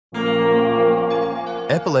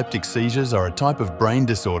Epileptic seizures are a type of brain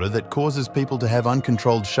disorder that causes people to have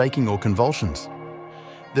uncontrolled shaking or convulsions.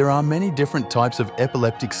 There are many different types of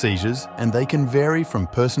epileptic seizures and they can vary from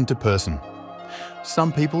person to person.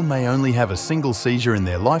 Some people may only have a single seizure in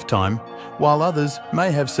their lifetime, while others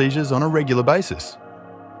may have seizures on a regular basis.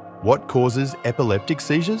 What causes epileptic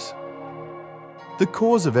seizures? The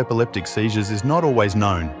cause of epileptic seizures is not always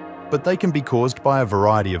known, but they can be caused by a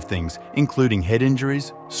variety of things, including head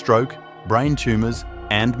injuries, stroke, brain tumours,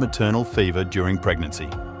 and maternal fever during pregnancy.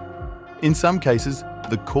 In some cases,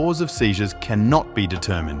 the cause of seizures cannot be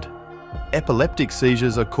determined. Epileptic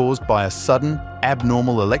seizures are caused by a sudden,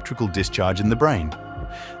 abnormal electrical discharge in the brain.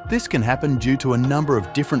 This can happen due to a number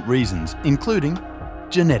of different reasons, including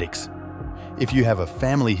genetics. If you have a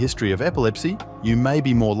family history of epilepsy, you may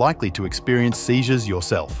be more likely to experience seizures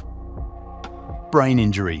yourself. Brain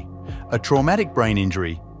injury. A traumatic brain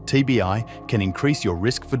injury, TBI, can increase your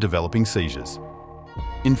risk for developing seizures.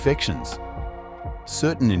 Infections.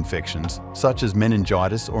 Certain infections, such as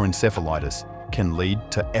meningitis or encephalitis, can lead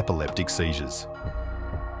to epileptic seizures.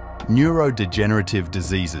 Neurodegenerative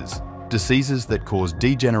diseases. Diseases that cause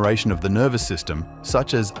degeneration of the nervous system,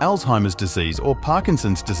 such as Alzheimer's disease or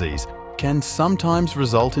Parkinson's disease, can sometimes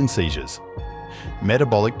result in seizures.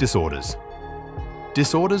 Metabolic disorders.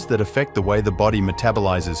 Disorders that affect the way the body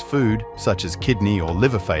metabolizes food, such as kidney or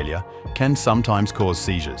liver failure, can sometimes cause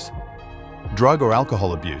seizures. Drug or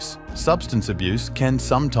alcohol abuse. Substance abuse can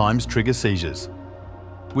sometimes trigger seizures.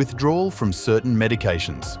 Withdrawal from certain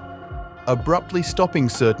medications. Abruptly stopping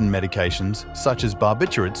certain medications, such as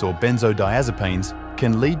barbiturates or benzodiazepines,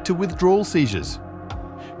 can lead to withdrawal seizures.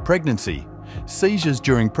 Pregnancy. Seizures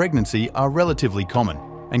during pregnancy are relatively common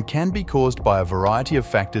and can be caused by a variety of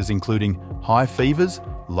factors including high fevers,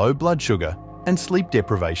 low blood sugar, and sleep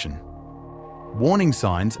deprivation. Warning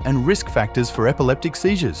signs and risk factors for epileptic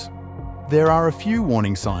seizures. There are a few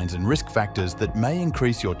warning signs and risk factors that may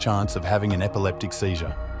increase your chance of having an epileptic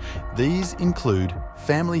seizure. These include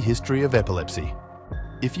family history of epilepsy.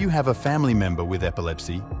 If you have a family member with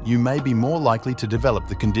epilepsy, you may be more likely to develop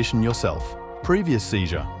the condition yourself. Previous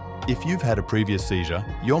seizure. If you've had a previous seizure,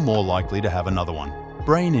 you're more likely to have another one.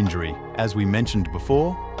 Brain injury. As we mentioned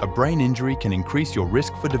before, a brain injury can increase your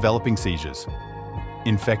risk for developing seizures.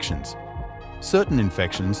 Infections. Certain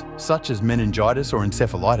infections, such as meningitis or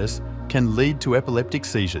encephalitis, can lead to epileptic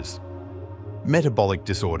seizures. Metabolic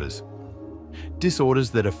disorders. Disorders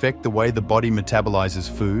that affect the way the body metabolizes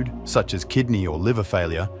food, such as kidney or liver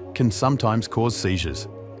failure, can sometimes cause seizures.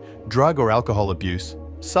 Drug or alcohol abuse.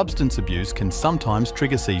 Substance abuse can sometimes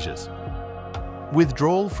trigger seizures.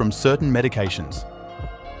 Withdrawal from certain medications.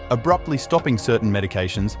 Abruptly stopping certain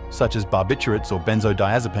medications, such as barbiturates or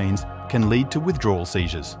benzodiazepines, can lead to withdrawal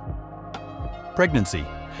seizures. Pregnancy.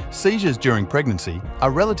 Seizures during pregnancy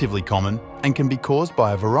are relatively common and can be caused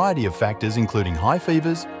by a variety of factors including high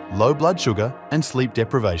fevers, low blood sugar, and sleep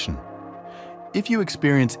deprivation. If you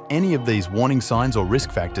experience any of these warning signs or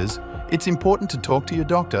risk factors, it's important to talk to your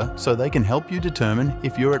doctor so they can help you determine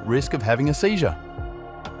if you're at risk of having a seizure.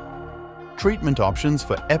 Treatment options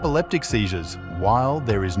for epileptic seizures. While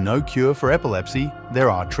there is no cure for epilepsy, there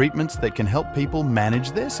are treatments that can help people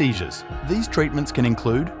manage their seizures. These treatments can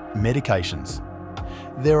include medications.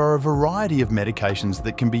 There are a variety of medications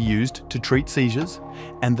that can be used to treat seizures,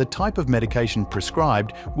 and the type of medication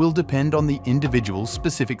prescribed will depend on the individual's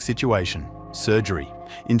specific situation. Surgery.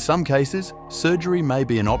 In some cases, surgery may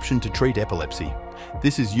be an option to treat epilepsy.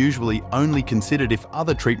 This is usually only considered if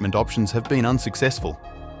other treatment options have been unsuccessful.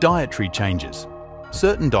 Dietary changes.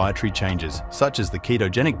 Certain dietary changes, such as the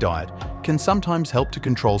ketogenic diet, can sometimes help to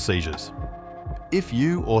control seizures. If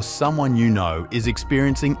you or someone you know is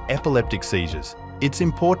experiencing epileptic seizures, it's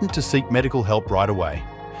important to seek medical help right away.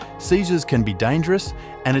 Seizures can be dangerous,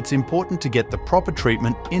 and it's important to get the proper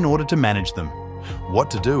treatment in order to manage them.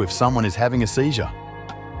 What to do if someone is having a seizure?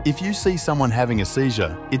 If you see someone having a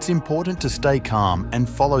seizure, it's important to stay calm and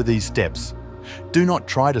follow these steps. Do not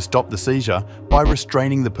try to stop the seizure by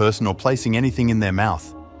restraining the person or placing anything in their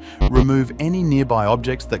mouth. Remove any nearby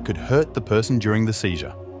objects that could hurt the person during the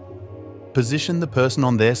seizure. Position the person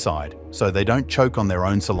on their side so they don't choke on their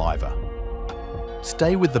own saliva.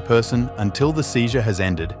 Stay with the person until the seizure has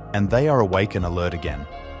ended and they are awake and alert again.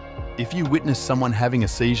 If you witness someone having a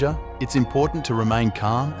seizure, it's important to remain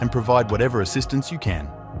calm and provide whatever assistance you can.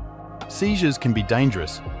 Seizures can be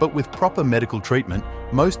dangerous, but with proper medical treatment,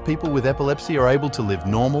 most people with epilepsy are able to live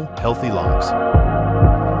normal, healthy lives.